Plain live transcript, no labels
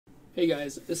Hey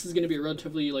guys, this is going to be a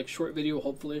relatively short video.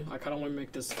 Hopefully, I kind of want to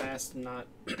make this fast and not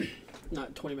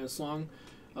not 20 minutes long,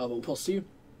 but we'll see.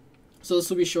 So this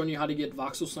will be showing you how to get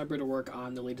Voxel Sniper to work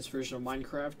on the latest version of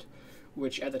Minecraft,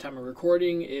 which at the time of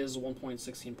recording is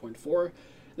 1.16.4.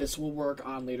 This will work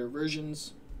on later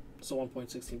versions, so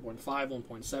 1.16.5,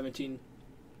 1.17,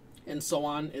 and so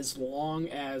on, as long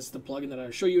as the plugin that I'll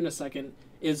show you in a second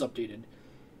is updated,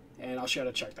 and I'll show you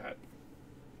how to check that.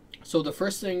 So the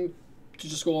first thing to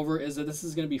just go over is that this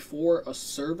is going to be for a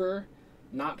server,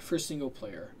 not for single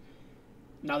player.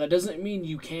 Now that doesn't mean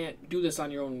you can't do this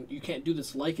on your own. You can't do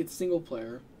this like it's single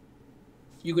player.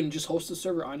 You can just host a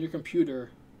server on your computer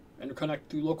and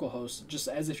connect through localhost, just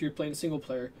as if you're playing single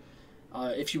player,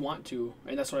 if you want to.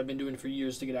 And that's what I've been doing for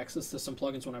years to get access to some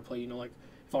plugins when I play. You know, like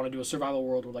if I want to do a survival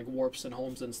world with like warps and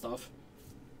homes and stuff,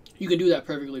 you can do that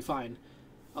perfectly fine.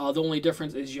 The only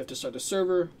difference is you have to start the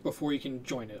server before you can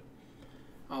join it.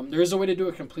 There is a way to do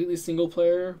it completely single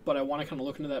player, but I want to kind of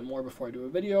look into that more before I do a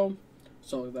video.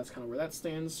 So that's kind of where that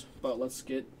stands, but let's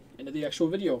get into the actual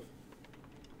video.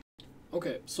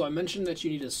 Okay, so I mentioned that you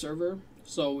need a server,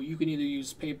 so you can either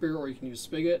use Paper or you can use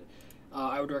Spigot.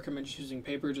 I would recommend using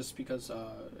Paper just because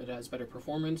it has better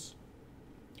performance.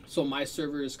 So my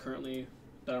server is currently,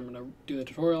 that I'm going to do the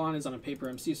tutorial on, is on a Paper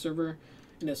MC server,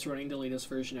 and it's running the latest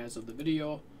version as of the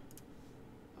video.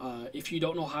 If you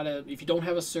don't know how to, if you don't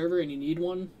have a server and you need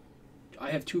one, I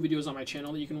have 2 videos on my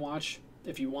channel that you can watch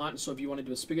if you want. So if you want to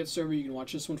do a Spigot server, you can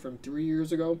watch this one from 3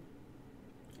 years ago.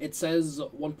 It says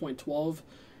 1.12.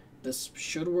 This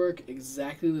should work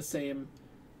exactly the same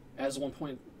as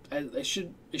it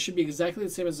should be exactly the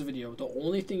same as the video. The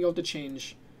only thing you have to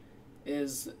change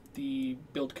is the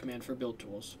build command for build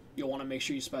tools. You'll want to make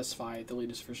sure you specify the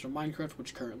latest version of Minecraft,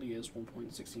 which currently is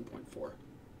 1.16.4.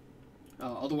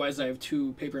 Otherwise, I have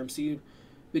 2 Paper MC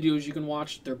videos you can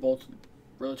watch. They're both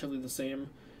relatively the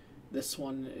same. This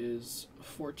one is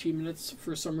 14 minutes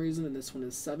for some reason, and this one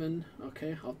is 7.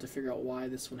 Okay, I'll have to figure out why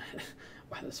this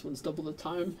one's double the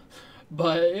time.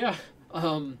 But yeah.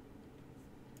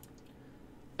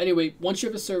 Anyway, once you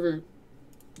have a server,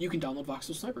 you can download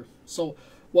Voxel Sniper. So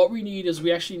what we need is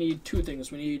we actually need 2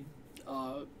 things. We need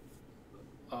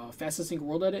fastest sync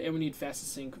world edit, and we need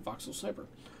fastest sync Voxel Sniper.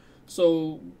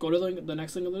 So go to the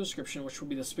next link in the description, which will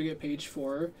be the Spigot page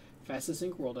for fastest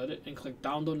sync world edit, and click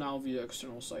download now via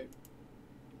external site.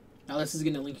 Now this is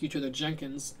going to link you to the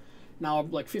Jenkins. Now,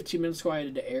 like 15 minutes ago, I had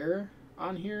an error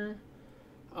on here.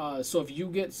 So if you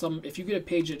get a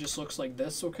page that just looks like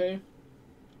this, okay,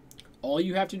 all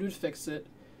you have to do to fix it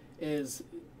is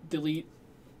delete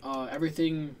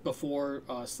everything before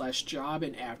 /job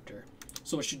and after.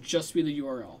 So it should just be the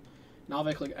URL. Now if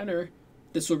I click enter,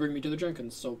 this will bring me to the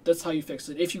Jenkins. So that's how you fix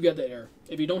it if you get that error.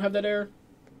 If you don't have that error,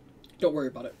 don't worry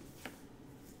about it.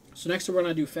 So next we're going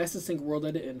to do fastest sync world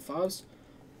edit in FOSS.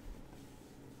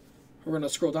 We're going to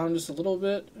scroll down just a little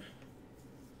bit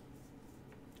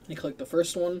and click the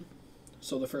first one.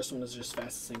 So the first one is just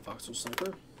fastest sync Voxel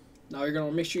Sniper. Now you're going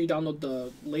to make sure you download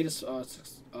the latest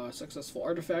successful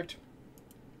artifact,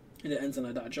 and it ends in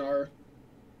a .jar.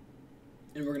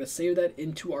 And we're going to save that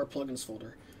into our plugins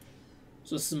folder.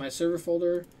 So this is my server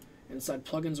folder. Inside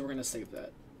plugins, we're going to save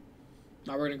that.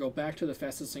 Now we're going to go back to the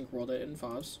fastest sync world edit in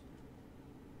FOSS,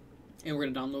 and we're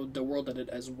going to download the world edit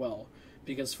as well,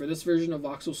 because for this version of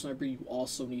Voxel Sniper, you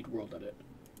also need world edit.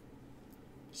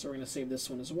 So we're going to save this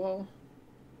one as well.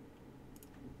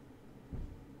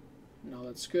 Now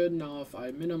that's good. Now if I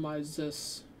minimize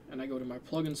this and I go to my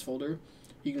plugins folder,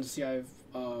 you can see I have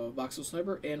Voxel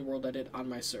Sniper and world edit on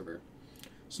my server.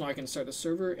 So now I can start the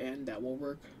server, and that will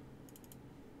work.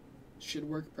 Should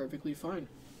work perfectly fine.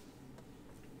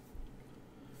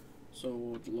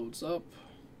 So it loads up,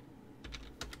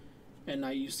 and now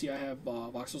you see I have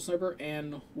Voxel Sniper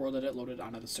and world edit loaded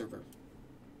onto the server.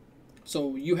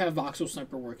 So you have Voxel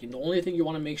Sniper working. The only thing you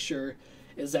want to make sure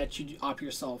is that you op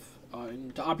yourself.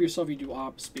 And to op yourself, you do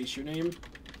op space your name.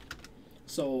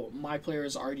 So my player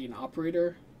is already an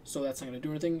operator, so that's not going to do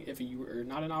anything. If you are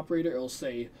not an operator, it'll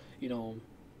say, you know,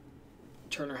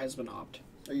 Turner has been opt,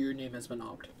 or your name has been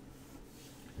opt.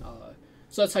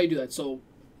 So that's how you do that. So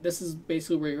this is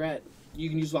basically where you're at. You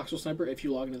can use Voxel Sniper if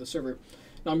you log into the server.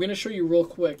 Now I'm going to show you real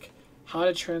quick how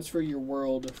to transfer your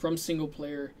world from single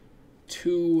player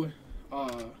to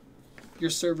your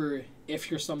server if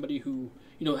you're somebody who,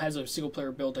 you know, has a single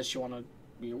player build that you want to,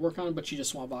 you know, work on, but you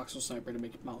just want Voxel Sniper to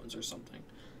make mountains or something.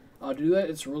 To do that,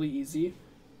 it's really easy.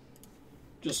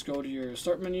 Just go to your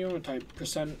start menu and type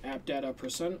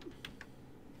 %appdata%.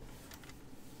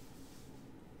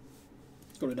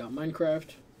 Go to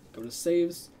 .minecraft, go to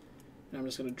saves, and I'm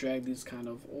just going to drag these kind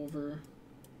of over.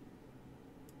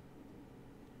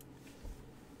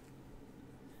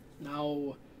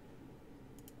 Now,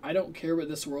 I don't care what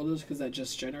this world is because that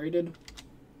just generated.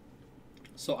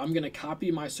 So I'm going to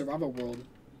copy my survival world,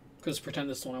 because pretend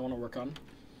this is the one I want to work on.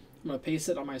 I'm going to paste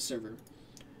it on my server.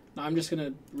 Now I'm just going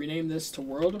to rename this to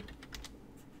world,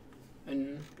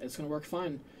 and it's going to work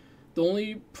fine. The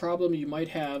only problem you might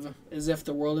have is if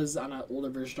the world is on an older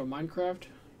version of Minecraft,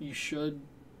 you should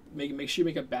make sure you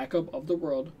make a backup of the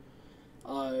world.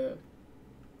 And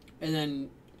then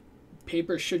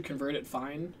Paper should convert it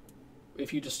fine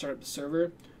if you just start up the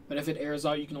server. But if it errors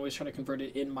out, you can always try to convert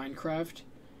it in Minecraft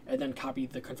and then copy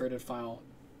the converted file,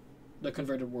 the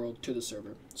converted world, to the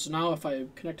server. So now if I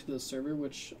connect to the server,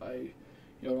 which I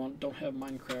don't have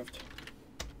Minecraft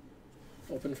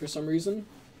open for some reason,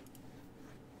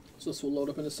 so this will load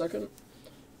up in a second.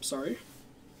 Sorry.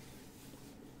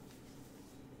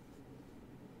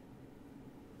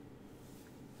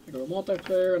 I go to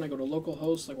multiplayer and I go to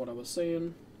localhost, like what I was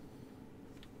saying.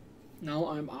 Now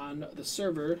I'm on the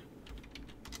server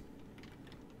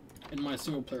in my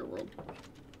single player world.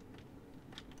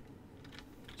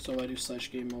 So I do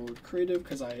 /game mode creative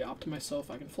because I opt myself,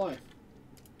 I can fly.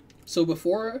 So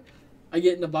before I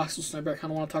get into Voxel Sniper, I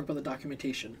kind of want to talk about the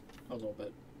documentation a little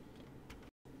bit.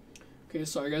 Okay,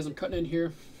 sorry guys, I'm cutting in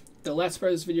here. The last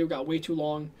part of this video got way too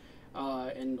long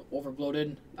and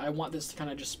overbloated. I want this to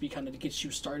kind of just be to get you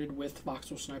started with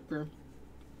Voxel Sniper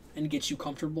and get you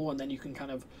comfortable, and then you can kind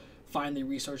of find the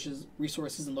resources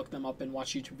and look them up and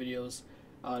watch YouTube videos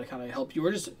to kind of help you,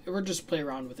 or just play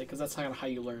around with it, because that's kind of how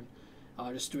you learn,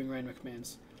 just doing random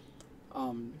commands.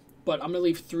 But I'm going to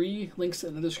leave 3 links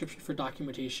in the description for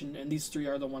documentation, and these 3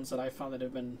 are the ones that I found that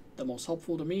have been the most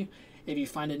helpful to me. If you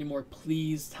find any more,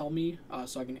 please tell me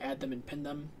so I can add them and pin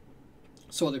them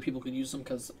so other people can use them,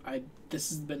 because this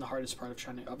has been the hardest part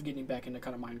of getting back into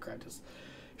kind of Minecraft, is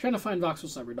trying to find Voxel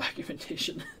Sniper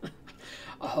documentation.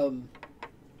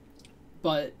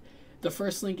 But the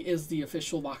first link is the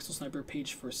official Voxel Sniper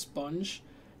page for Sponge.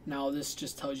 Now this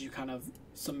just tells you kind of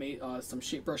some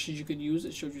shape brushes you could use.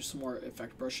 It shows you some more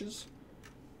effect brushes.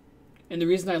 And the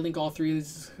reason I link all 3 of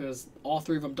these is because all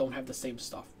 3 of them don't have the same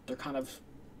stuff. They're kind of,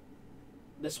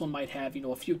 this one might have,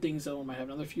 a few things, the other one might have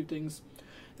another few things.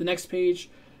 The next page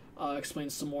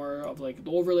explains some more of like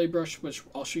the overlay brush, which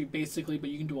I'll show you basically, but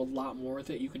you can do a lot more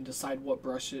with it. You can decide what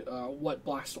brush, what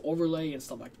blocks to overlay and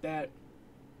stuff like that.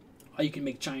 You can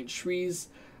make giant trees.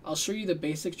 I'll show you the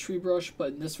basic tree brush,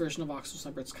 but in this version of Voxel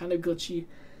Sniper, it's kind of glitchy.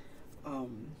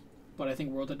 But I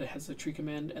think World Edit has the tree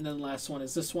command. And then the last one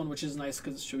is this one, which is nice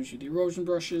because it shows you the erosion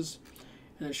brushes,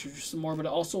 and then it shows you some more. But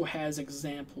it also has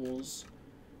examples.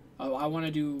 I want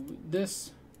to do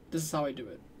this. This is how I do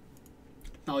it.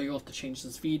 Now you'll have to change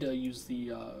this V to use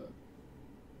the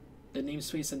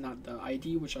namespace and not the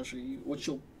ID, which I'll show you, which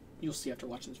you'll see after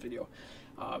watching this video.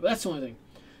 But that's the only thing.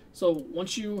 So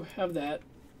once you have that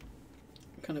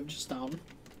kind of just down,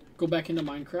 go back into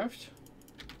Minecraft,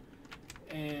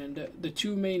 and the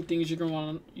 2 main things you're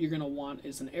gonna want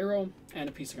is an arrow and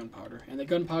a piece of gunpowder. And the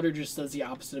gunpowder just does the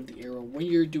opposite of the arrow when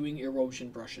you're doing erosion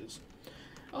brushes.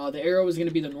 The arrow is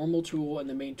gonna be the normal tool and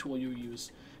the main tool you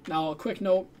use. Now a quick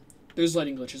note, there's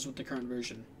lighting glitches with the current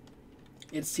version.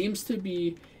 It seems to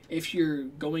be if you're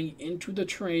going into the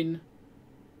terrain,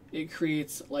 it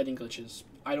creates lighting glitches.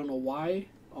 I don't know why.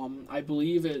 I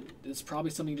believe it's probably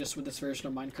something just with this version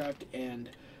of Minecraft and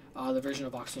the version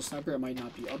of Voxel Sniper. It might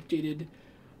not be updated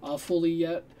fully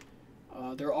yet.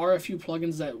 There are a few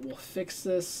plugins that will fix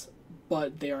this,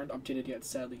 but they aren't updated yet,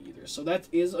 sadly, either. So that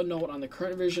is a note on the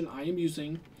current version I am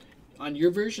using. On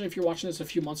your version, if you're watching this a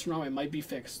few months from now, it might be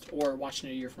fixed. Or watching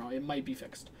it a year from now, it might be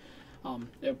fixed.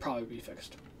 It'll probably be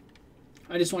fixed.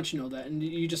 I just want you to know that. And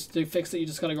to fix it, you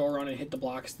just got to go around and hit the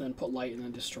blocks, then put light, and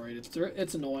then destroy it.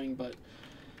 It's annoying, but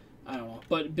I don't know.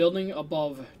 But building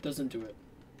above doesn't do it.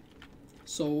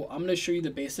 So I'm going to show you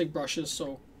the basic brushes.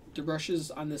 So the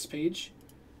brushes on this page,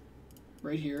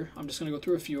 right here, I'm just going to go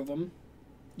through a few of them.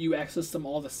 You access them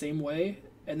all the same way.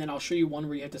 And then I'll show you one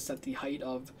where you have to set the height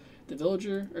of the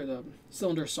villager, or the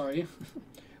cylinder, sorry,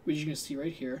 which you can see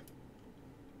right here.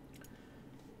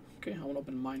 Okay, I want to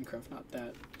open Minecraft, not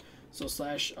that. So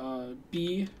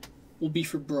 /B will be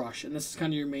for brush, and this is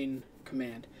kind of your main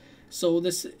command. So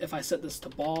this, if I set this to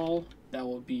ball, that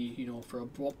will be, for a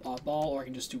ball, or I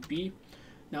can just do B.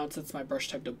 Now it sets my brush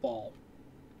type to ball.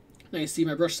 Now you see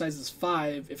my brush size is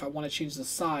 5. If I want to change the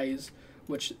size,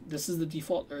 which this is the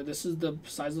default, or this is the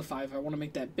size of 5, if I want to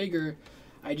make that bigger,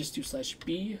 I just do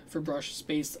 /B for brush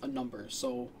space a number.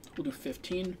 So we'll do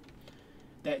 15.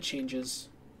 That changes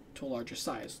to a larger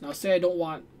size. Now say I don't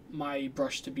want my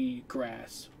brush to be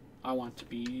grass. I want it to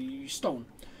be stone.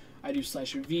 I do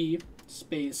 /V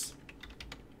space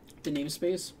the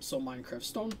namespace, so Minecraft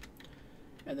stone.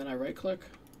 and then I right click,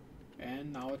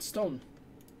 and now it's stone.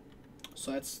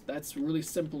 So that's really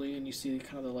simply, and you see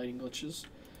kind of the lighting glitches.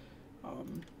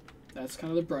 That's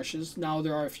kind of the brushes. Now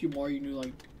there are a few more you can do,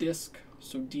 like disc,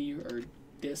 so D or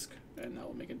disc, and that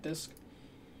will make it disc.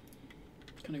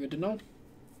 Kind of good to know.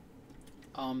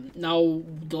 Now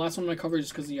the last one I covered,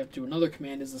 just because you have to do another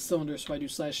command, is the cylinder. So I do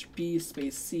 /B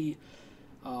space C,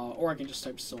 or I can just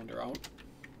type cylinder out.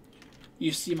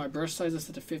 You see my brush size is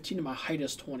set to 15 and my height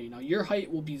is 20. Now your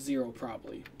height will be 0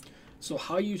 probably. So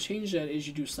how you change that is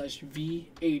you do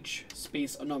 /VH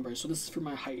space a number. So this is for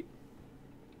my height.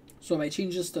 So if I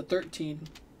change this to 13,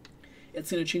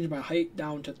 it's going to change my height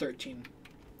down to 13.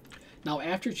 Now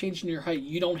after changing your height,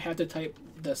 you don't have to type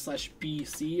the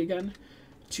 /BC again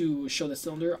to show the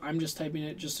cylinder. I'm just typing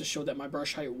it just to show that my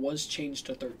brush height was changed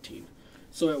to 13.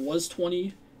 So it was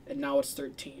 20 and now it's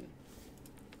 13.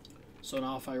 So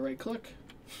now if I right click,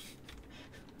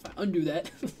 if I undo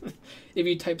that, if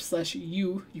you type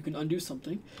 /U, you can undo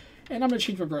something. And I'm going to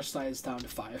change my brush size down to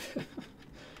 5.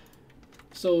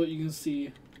 So you can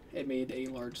see it made a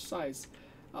large size.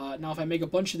 Now if I make a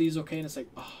bunch of these, okay, and it's like,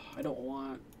 oh, I don't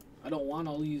want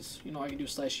all these, you know, I can do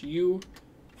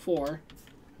 /U4,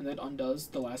 and that undoes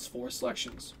the last 4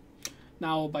 selections.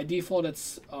 Now by default,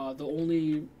 it's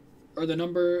the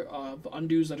number of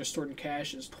undos that are stored in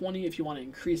cache is 20. If you want to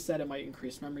increase that, it might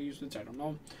increase memory usage, I don't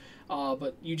know.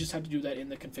 But you just have to do that in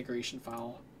the configuration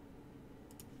file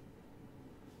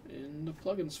in the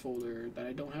plugins folder that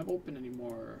I don't have open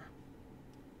anymore.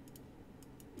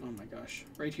 Oh my gosh,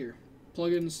 right here,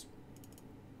 plugins.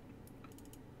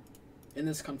 In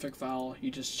this config file, you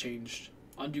just changed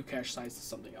undo cache size to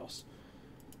something else,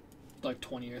 like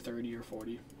 20 or 30 or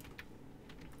 40.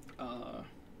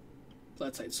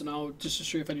 That's it. So now, just to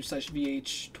show you, if I do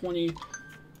 /VH20,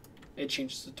 it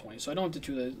changes to 20. So I don't have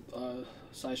to do the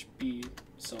 /B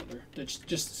cylinder.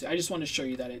 I just want to show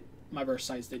you that my brush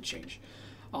size did change.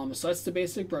 So that's the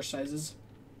basic brush sizes,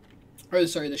 or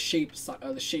sorry, the shape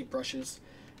brushes.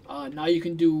 Now you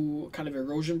can do kind of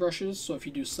erosion brushes. So if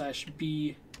you do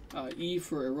 /B E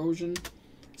for erosion,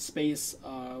 space,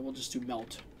 we'll just do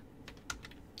melt.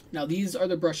 Now these are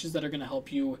the brushes that are going to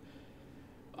help you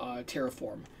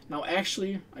terraform. Now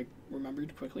actually, I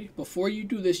remembered quickly, before you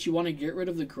do this, you want to get rid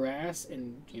of the grass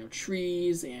and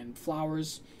trees and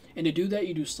flowers, and to do that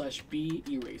you do /B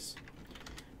erase.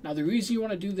 Now the reason you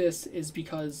want to do this is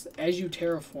because as you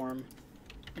terraform,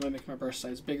 I'm going to make my brush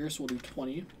size bigger, so we'll do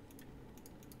 20.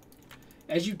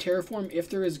 As you terraform, if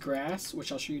there is grass,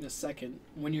 which I'll show you in a second,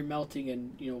 when you're melting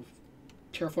and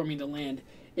terraforming the land,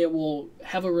 it will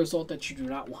have a result that you do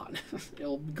not want.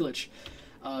 It'll glitch.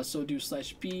 So do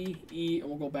 /B E, and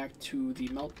we'll go back to the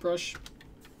melt brush.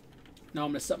 Now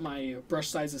I'm going to set my brush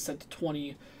size is set to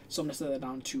 20, so I'm going to set that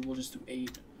down to, we'll just do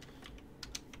 8.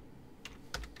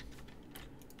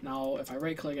 Now if I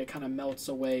right click, it kind of melts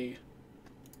away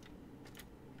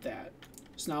that.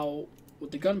 So now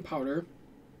with the gunpowder,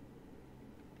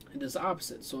 it does the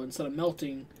opposite. So instead of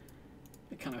melting,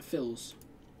 it kind of fills.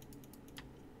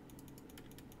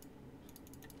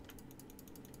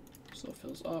 So it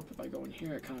fills up. If I go in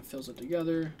here, it kind of fills it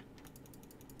together.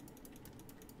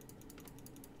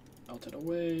 Melt it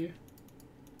away.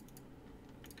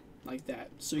 Like that.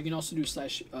 So you can also do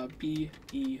 /B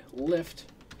E lift,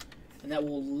 and that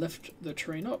will lift the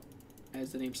terrain up,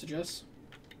 as the name suggests.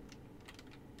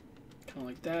 Kind of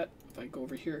like that. If I go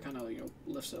over here, it kind of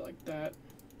lifts it like that.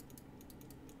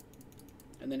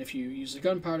 And then if you use the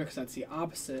gunpowder, because that's the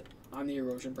opposite on the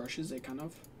erosion brushes, it kind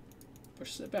of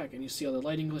pushes it back. And you see all the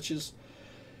lighting glitches.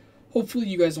 Hopefully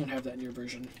you guys don't have that in your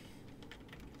version.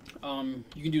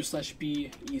 You can do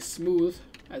 /B E smooth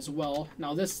as well.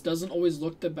 Now this doesn't always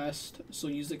look the best, so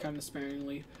use it kind of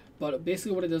sparingly. But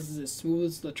basically what it does is it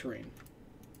smooths the terrain.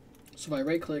 So if I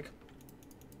right click,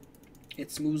 it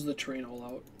smooths the terrain all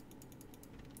out.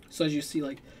 So as you see,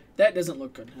 like, that doesn't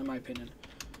look good in my opinion.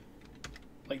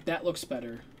 Like, that looks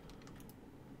better,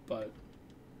 but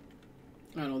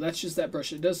I don't know, that's just that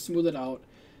brush. It does smooth it out.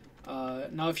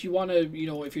 Now if you want to,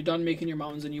 if you're done making your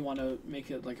mountains and you want to make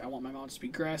it like, I want my mountains to be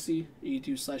grassy, you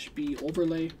do /B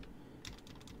overlay,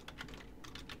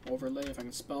 if I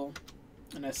can spell,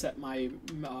 and I set my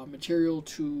material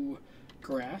to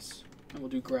grass, and we'll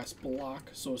do grass block,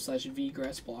 so /V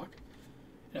grass block,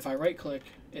 and if I right click,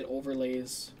 it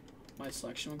overlays my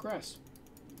selection of grass.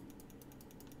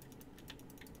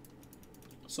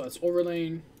 So that's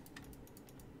overlaying.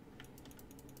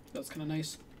 That's kind of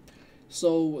nice.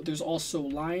 So there's also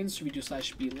lines. So if you do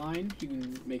 /B line, you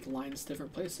can make lines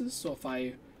different places. So if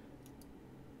I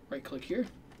right click here,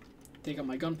 take out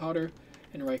my gunpowder,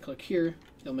 and right click here,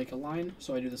 it'll make a line.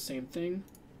 So I do the same thing.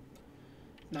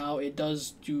 now it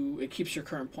does do, it keeps your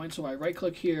current point. So I right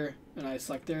click here and I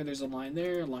select there, there's a line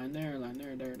there, line there, line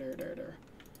there, there,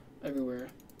 everywhere.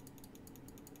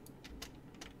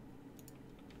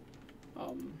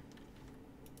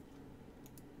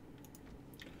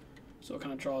 So it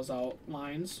kind of draws out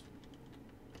lines.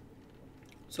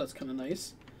 So that's kind of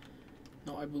nice.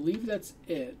 Now I believe that's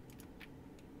it.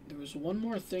 There was one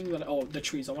more thing that, oh, the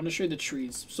trees. I want to show you the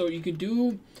trees. So you could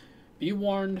do, be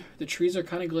warned, the trees are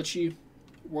kind of glitchy.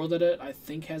 World Edit, I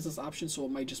think, has this option, so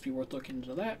it might just be worth looking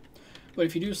into that. But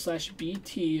if you do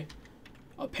 /BT,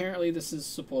 apparently this is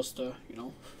supposed to, you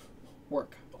know,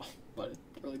 work, but it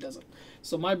really doesn't.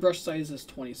 So my brush size is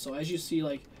 20. So as you see,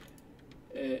 like,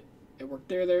 it worked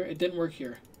there. It didn't work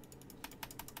here.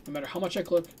 No matter how much I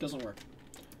click, it doesn't work.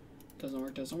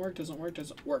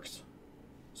 Works.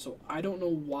 So I don't know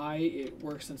why it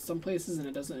works in some places and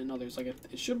it doesn't in others. Like,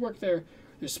 it should work there.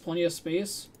 There's plenty of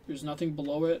space. There's nothing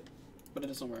below it, but it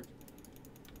doesn't work.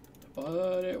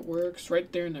 But it works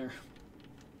right there and there.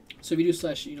 So if you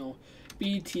do / you know,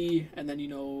 BT, and then, you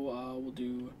know, we'll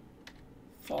do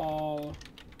fall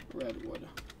redwood.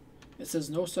 It says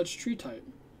no such tree type.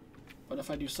 But if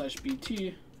I do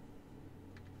 /BT,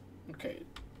 okay,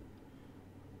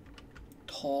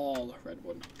 tall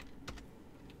redwood.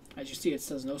 As you see, it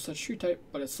says no such tree type,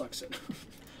 but it selects it.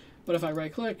 But if I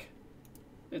right click,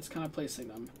 it's kind of placing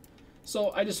them.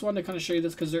 So I just wanted to kind of show you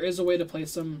this because there is a way to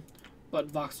place them, but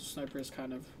Voxel Sniper is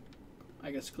kind of,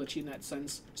 I guess, glitchy in that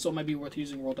sense. So it might be worth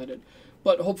using World Edit.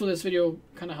 But hopefully this video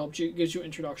kind of helped you, gives you an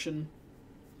introduction,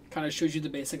 kind of shows you the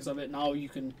basics of it. Now you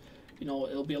can, you know,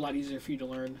 it'll be a lot easier for you to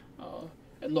learn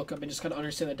and look up and just kind of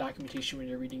understand the documentation when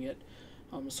you're reading it.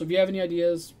 So if you have any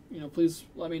ideas, you know, please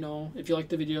let me know. If you like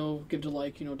the video, give it a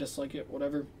like, you know, dislike it,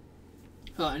 whatever.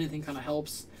 Anything kind of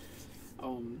helps.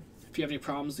 If you have any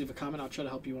problems, leave a comment. I'll try to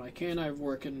help you when I can. I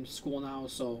work in school now,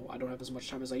 so I don't have as much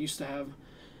time as I used to have.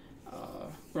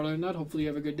 But other than that, hopefully you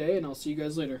have a good day, and I'll see you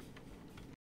guys later.